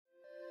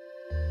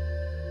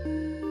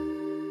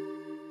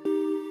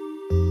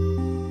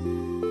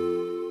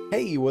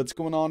what's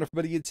going on,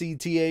 everybody? It's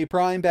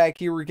ETAPRIME back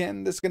here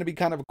again. This is going to be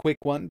kind of a quick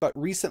one, but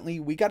recently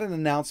we got an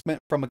announcement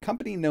from a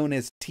company known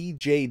as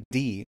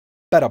TJD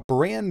about a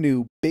brand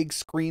new big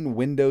screen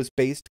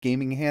Windows-based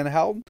gaming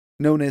handheld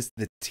known as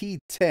the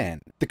T10.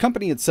 The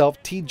company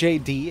itself,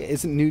 TJD,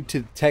 isn't new to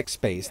the tech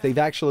space. They've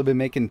actually been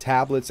making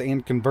tablets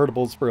and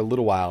convertibles for a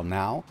little while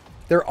now.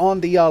 They're on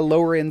the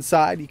lower end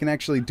side. You can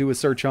actually do a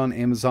search on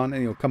Amazon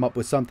and you'll come up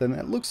with something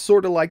that looks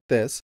sort of like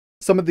this.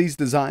 Some of these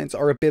designs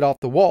are a bit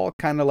off the wall,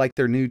 kind of like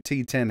their new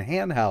T10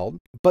 handheld,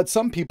 but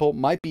some people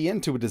might be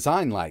into a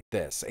design like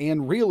this,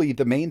 and really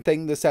the main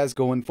thing this has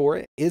going for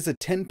it is a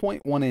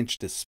 10.1-inch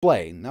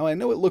display. Now I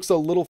know it looks a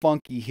little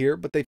funky here,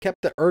 but they've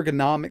kept the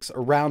ergonomics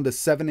around a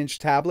 7-inch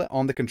tablet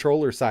on the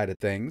controller side of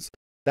things.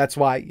 That's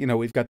why,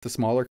 we've got the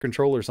smaller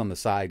controllers on the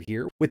side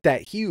here with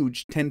that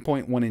huge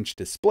 10.1-inch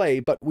display,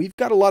 but we've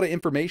got a lot of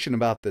information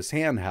about this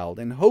handheld,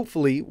 and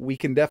hopefully we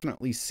can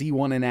definitely see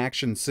one in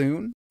action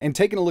soon. And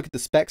taking a look at the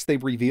specs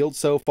they've revealed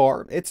so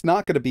far, it's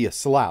not going to be a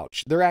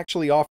slouch. They're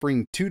actually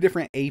offering 2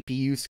 different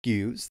APU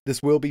SKUs.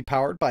 This will be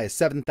powered by a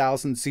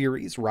 7000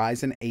 series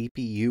Ryzen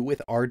APU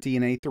with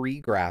RDNA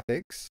 3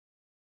 graphics.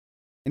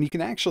 And you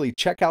can actually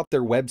check out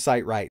their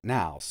website right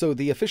now. So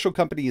the official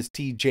company is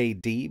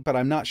TJD, but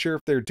I'm not sure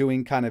if they're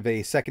doing kind of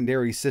a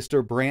secondary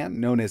sister brand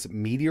known as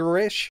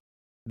Meteorish.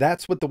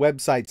 That's what the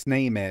website's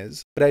name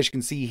is. But as you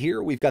can see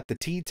here, we've got the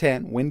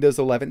T10 Windows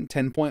 11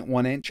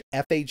 10.1-inch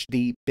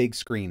FHD big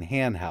screen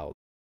handheld.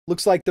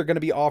 Looks like they're going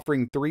to be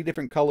offering 3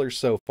 different colors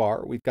so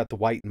far. We've got the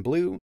white and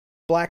blue,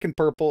 black and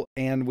purple,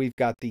 and we've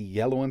got the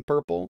yellow and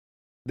purple.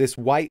 This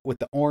white with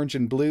the orange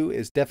and blue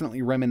is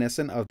definitely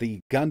reminiscent of the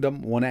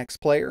Gundam 1X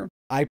player.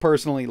 I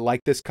personally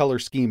like this color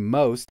scheme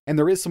most, and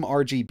there is some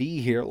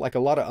RGB here like a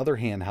lot of other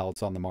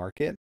handhelds on the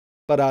market.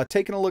 But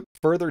taking a look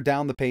further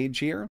down the page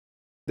here,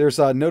 there's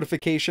a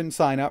notification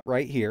sign up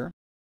right here.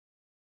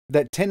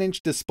 That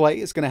 10-inch display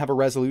is going to have a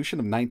resolution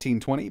of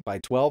 1920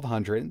 by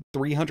 1200,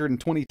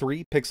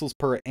 323 pixels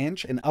per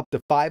inch, and up to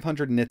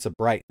 500 nits of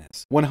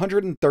brightness.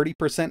 130%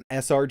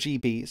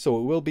 sRGB, so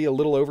it will be a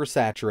little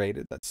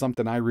oversaturated. That's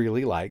something I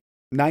really like.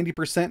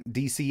 90%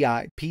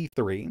 DCI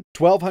P3,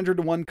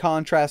 1200:1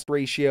 contrast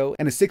ratio,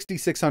 and a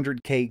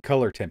 6600K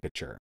color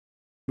temperature.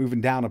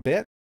 Moving down a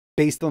bit.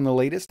 Based on the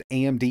latest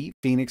AMD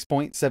Phoenix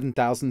Point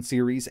 7000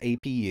 series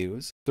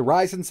APUs, the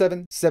Ryzen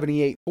 7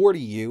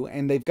 7840U,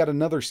 and they've got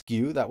another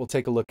SKU that we'll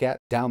take a look at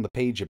down the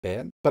page a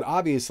bit. But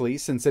obviously,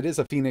 since it is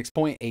a Phoenix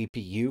Point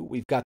APU,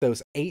 we've got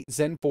those 8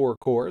 Zen 4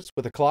 cores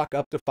with a clock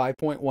up to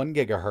 5.1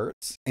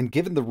 GHz. And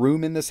given the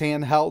room in this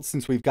handheld,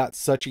 since we've got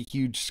such a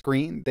huge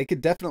screen, they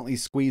could definitely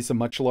squeeze a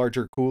much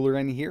larger cooler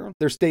in here.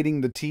 They're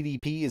stating the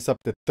TDP is up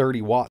to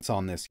 30 watts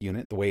on this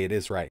unit, the way it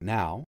is right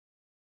now.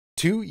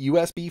 2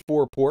 USB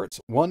 4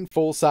 ports, 1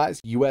 full-size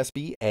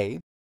USB-A,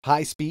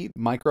 high-speed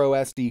micro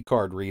SD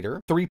card reader,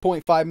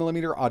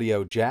 3.5mm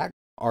audio jack,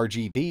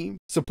 RGB,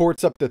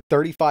 supports up to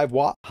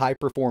 35-watt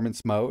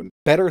high-performance mode,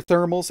 better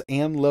thermals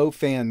and low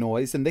fan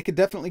noise, and they could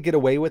definitely get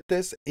away with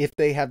this if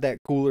they have that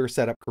cooler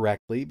set up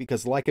correctly,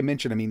 because like I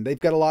mentioned, they've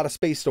got a lot of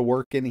space to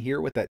work in here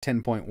with that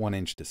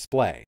 10.1-inch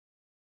display.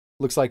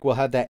 Looks like we'll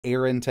have that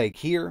air intake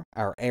here,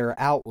 our air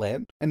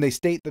outlet, and they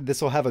state that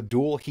this will have a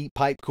dual heat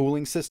pipe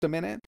cooling system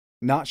in it.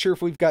 Not sure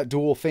if we've got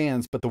dual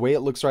fans, but the way it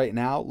looks right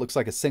now, it looks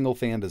like a single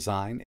fan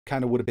design. It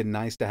kind of would have been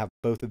nice to have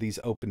both of these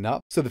opened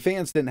up, so the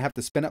fans didn't have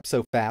to spin up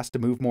so fast to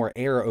move more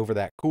air over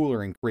that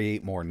cooler and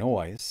create more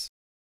noise.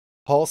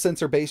 Hall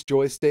sensor-based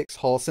joysticks,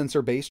 Hall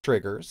sensor-based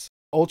triggers.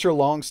 Ultra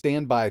long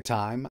standby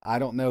time. I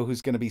don't know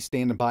who's going to be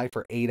standing by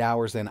for 8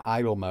 hours in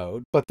idle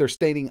mode, but they're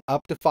stating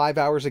up to 5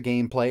 hours of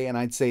gameplay, and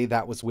I'd say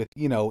that was with,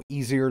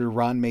 easier to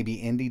run, maybe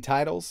indie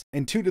titles,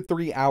 and 2 to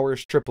 3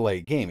 hours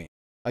AAA gaming.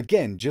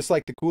 Again, just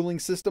like the cooling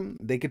system,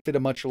 they could fit a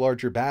much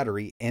larger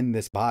battery in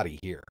this body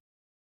here.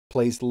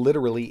 Plays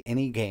literally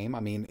any game.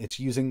 It's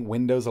using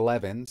Windows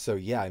 11, so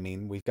yeah,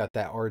 we've got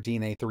that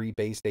RDNA 3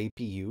 based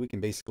APU. We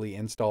can basically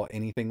install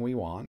anything we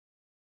want.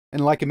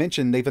 And like I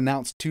mentioned, they've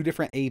announced 2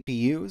 different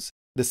APUs.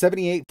 The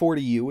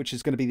 7840U, which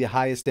is going to be the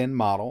highest end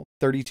model,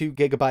 32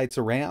 gigabytes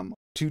of RAM,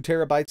 2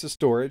 terabytes of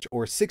storage,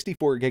 or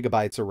 64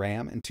 gigabytes of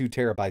RAM and 2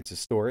 terabytes of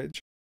storage.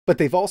 But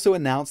they've also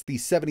announced the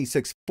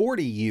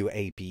 7640U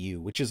APU,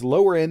 which is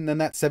lower end than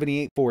that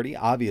 7840,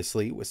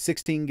 obviously, with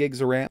 16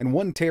 gigs of RAM and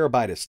 1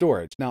 terabyte of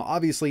storage. Now,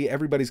 obviously,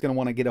 everybody's going to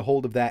want to get a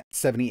hold of that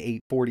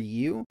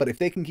 7840U, but if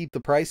they can keep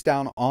the price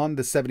down on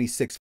the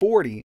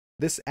 7640,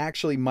 this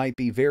actually might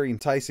be very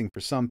enticing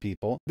for some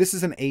people. This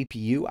is an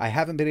APU I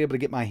haven't been able to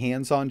get my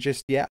hands on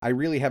just yet. I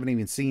really haven't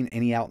even seen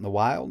any out in the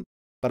wild,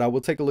 but I will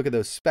take a look at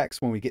those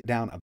specs when we get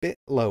down a bit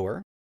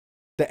lower.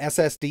 The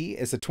SSD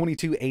is a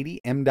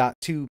 2280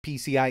 M.2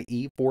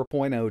 PCIe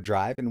 4.0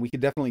 drive, and we could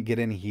definitely get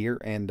in here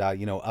and,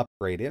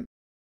 upgrade it.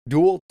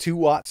 Dual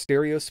 2-watt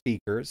stereo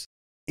speakers.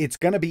 It's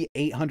going to be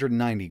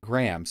 890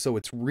 grams, so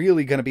it's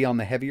really going to be on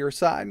the heavier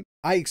side.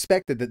 I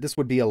expected that this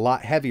would be a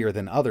lot heavier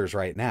than others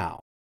right now.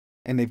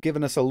 And they've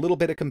given us a little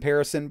bit of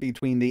comparison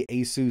between the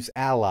Asus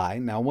Ally.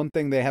 Now, one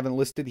thing they haven't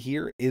listed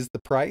here is the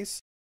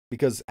price.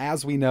 because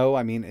as we know,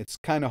 I mean, it's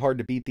kind of hard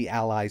to beat the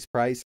Ally's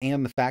price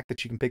and the fact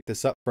that you can pick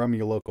this up from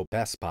your local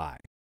Best Buy.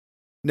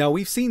 Now,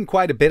 we've seen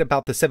quite a bit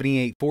about the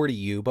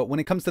 7840U, but when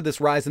it comes to this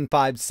Ryzen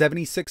 5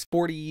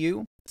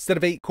 7640U, instead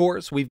of 8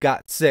 cores, we've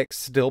got 6,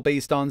 still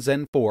based on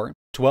Zen 4,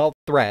 12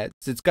 threads.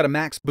 It's got a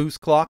max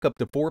boost clock up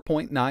to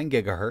 4.9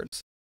 GHz,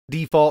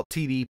 default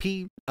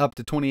TDP up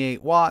to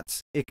 28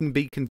 watts. It can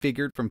be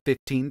configured from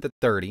 15 to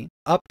 30,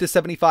 up to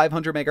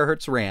 7500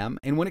 MHz RAM,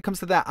 and when it comes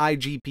to that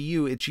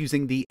iGPU, it's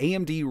using the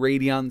AMD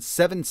Radeon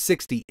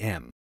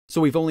 760M. So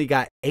we've only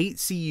got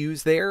 8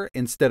 CUs there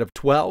instead of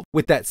 12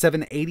 with that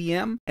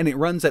 780M, and it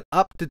runs at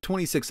up to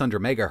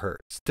 2600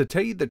 MHz. To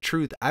tell you the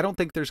truth, I don't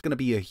think there's going to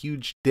be a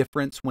huge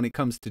difference when it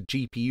comes to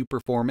GPU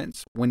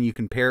performance when you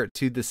compare it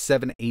to the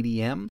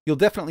 780M. You'll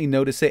definitely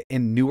notice it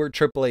in newer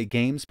AAA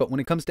games, but when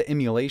it comes to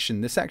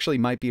emulation, this actually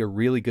might be a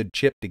really good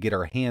chip to get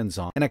our hands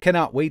on, and I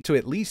cannot wait to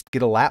at least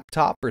get a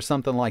laptop or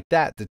something like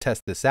that to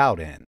test this out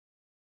in.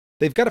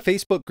 They've got a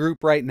Facebook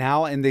group right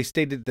now, and they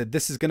stated that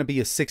this is going to be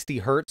a 60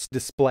 Hertz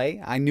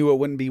display. I knew it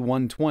wouldn't be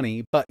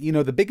 120, but you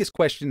know, the biggest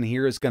question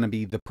here is going to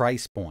be the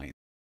price point.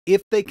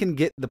 If they can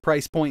get the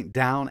price point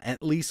down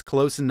at least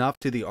close enough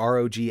to the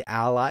ROG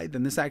Ally,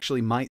 then this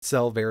actually might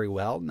sell very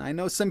well. And I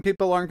know some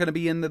people aren't going to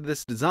be into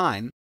this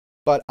design,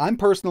 but I'm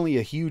personally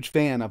a huge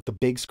fan of the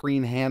big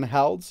screen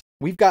handhelds.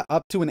 We've got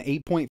up to an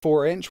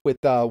 8.4 inch with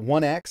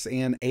 1X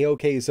and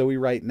AOK Zoe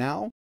right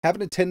now.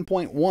 Having a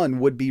 10.1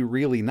 would be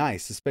really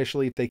nice,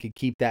 especially if they could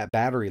keep that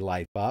battery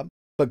life up.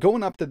 But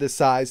going up to this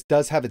size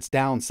does have its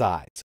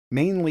downsides,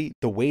 mainly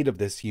the weight of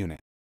this unit.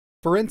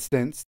 For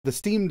instance, the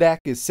Steam Deck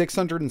is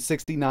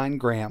 669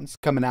 grams,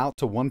 coming out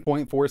to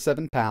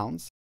 1.47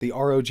 pounds. The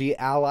ROG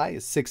Ally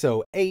is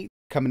 608,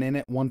 coming in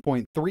at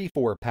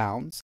 1.34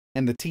 pounds.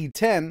 And the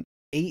T10,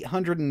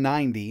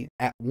 890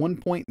 at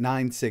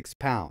 1.96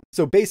 pounds.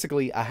 So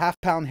basically a half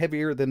pound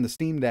heavier than the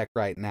Steam Deck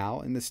right now,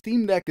 and the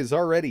Steam Deck is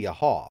already a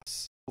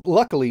hoss.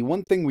 Luckily,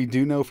 one thing we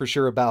do know for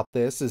sure about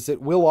this is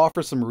it will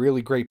offer some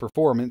really great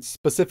performance,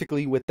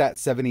 specifically with that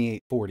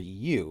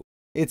 7840U.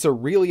 It's a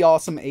really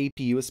awesome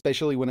APU,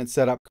 especially when it's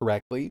set up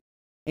correctly.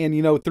 And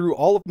you know, through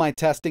all of my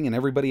testing and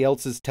everybody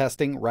else's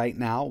testing right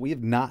now, we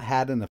have not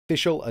had an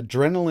official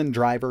Adrenalin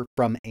driver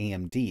from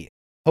AMD.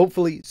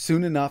 Hopefully,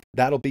 soon enough,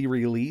 that'll be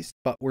released,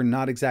 but we're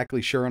not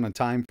exactly sure on a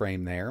time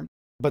frame there.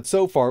 But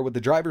so far, with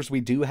the drivers we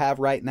do have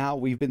right now,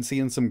 we've been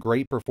seeing some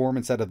great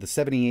performance out of the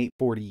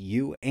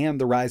 7840U and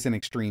the Ryzen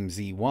Extreme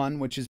Z1,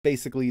 which is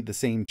basically the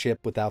same chip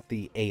without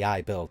the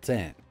AI built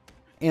in.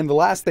 And the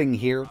last thing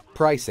here,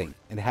 pricing.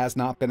 It has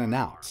not been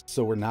announced,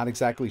 so we're not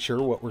exactly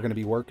sure what we're going to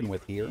be working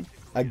with here.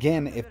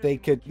 Again, if they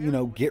could, you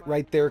know, get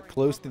right there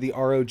close to the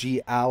ROG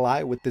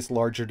Ally with this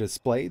larger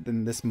display,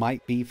 then this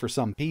might be for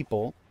some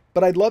people.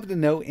 But I'd love to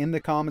know in the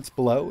comments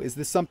below, is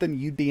this something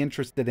you'd be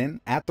interested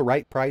in at the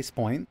right price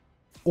point?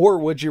 Or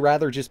would you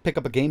rather just pick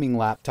up a gaming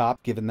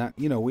laptop, given that,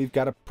 you know, we've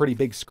got a pretty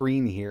big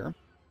screen here?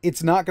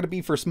 It's not going to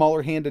be for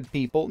smaller-handed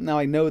people. Now,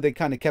 I know they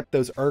kind of kept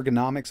those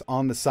ergonomics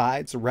on the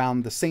sides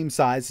around the same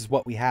size as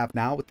what we have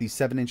now with these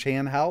 7-inch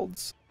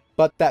handhelds.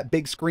 But that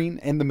big screen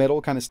in the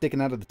middle, kind of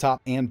sticking out of the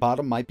top and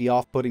bottom, might be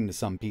off-putting to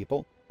some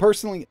people.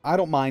 Personally, I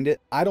don't mind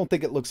it. I don't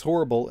think it looks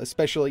horrible,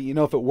 especially, you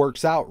know, if it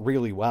works out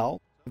really well.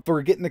 If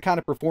we're getting the kind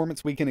of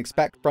performance we can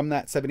expect from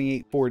that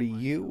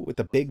 7840U with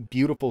a big,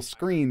 beautiful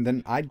screen,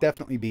 then I'd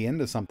definitely be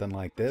into something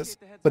like this.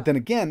 But then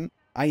again,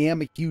 I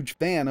am a huge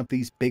fan of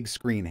these big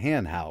screen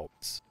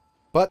handhelds.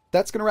 But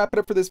that's going to wrap it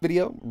up for this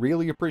video.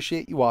 Really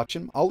appreciate you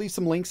watching. I'll leave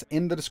some links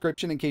in the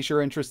description in case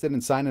you're interested in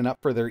signing up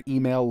for their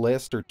email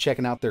list or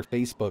checking out their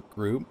Facebook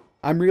group.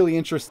 I'm really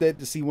interested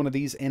to see one of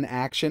these in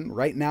action.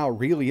 Right now,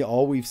 really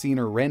all we've seen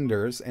are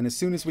renders, and as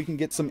soon as we can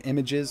get some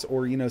images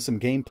or, you know, some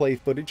gameplay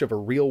footage of a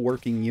real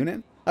working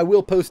unit, I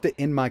will post it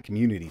in my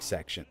community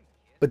section.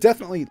 But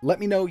definitely let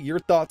me know your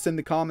thoughts in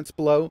the comments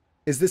below.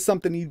 Is this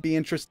something you'd be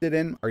interested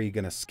in? Are you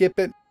going to skip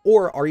it?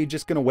 Or are you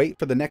just going to wait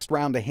for the next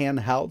round of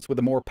handhelds with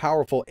a more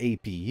powerful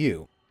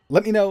APU?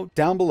 Let me know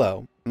down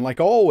below. And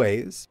like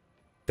always,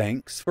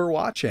 thanks for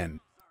watching.